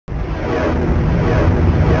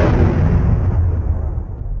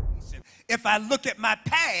if I look at my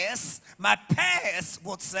past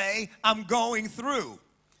will say I'm going through.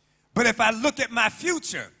 But if I look at my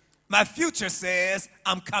future says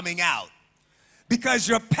I'm coming out. Because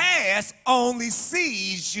your past only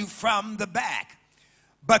sees you from the back,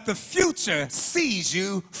 but the future sees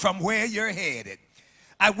you from where you're headed.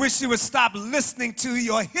 I wish you would stop listening to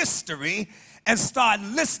your history and start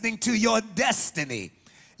listening to your destiny.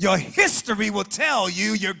 Your history will tell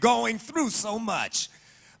you you're going through so much,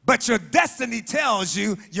 but your destiny tells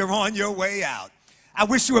you you're on your way out. I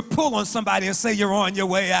wish you would pull on somebody and say you're on your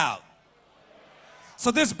way out. So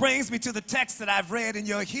this brings me to the text that I've read in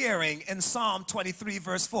your hearing in Psalm 23,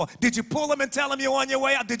 verse 4. Did you pull them and tell them you're on your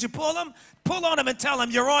way out? Did you pull them? Pull on them and tell them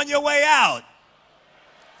you're on your way out.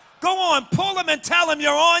 Go on, pull them and tell them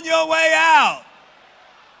you're on your way out.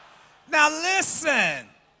 Now listen,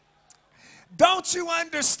 don't you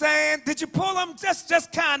understand? Did you pull them?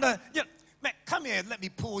 Just kind of, you know, man, come here, let me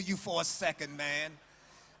pull you for a second, man.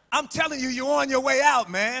 I'm telling you, you're on your way out,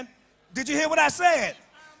 man. Did you hear what I said?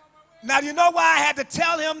 Now, you know why I had to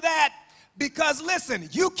tell him that? Because, listen,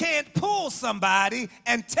 you can't pull somebody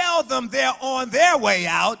and tell them they're on their way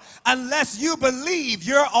out unless you believe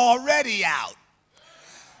you're already out.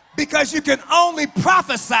 Because you can only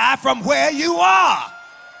prophesy from where you are.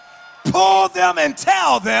 Pull them and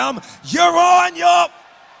tell them you're on your...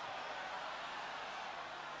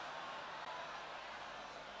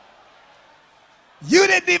 You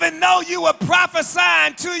didn't even know you were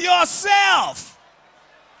prophesying to yourself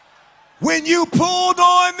when you pulled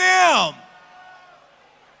on them.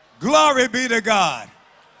 Glory be to God.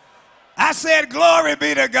 I said glory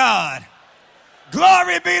be to God.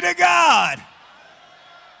 Glory be to God.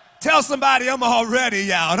 Tell somebody I'm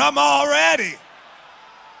already out. I'm already.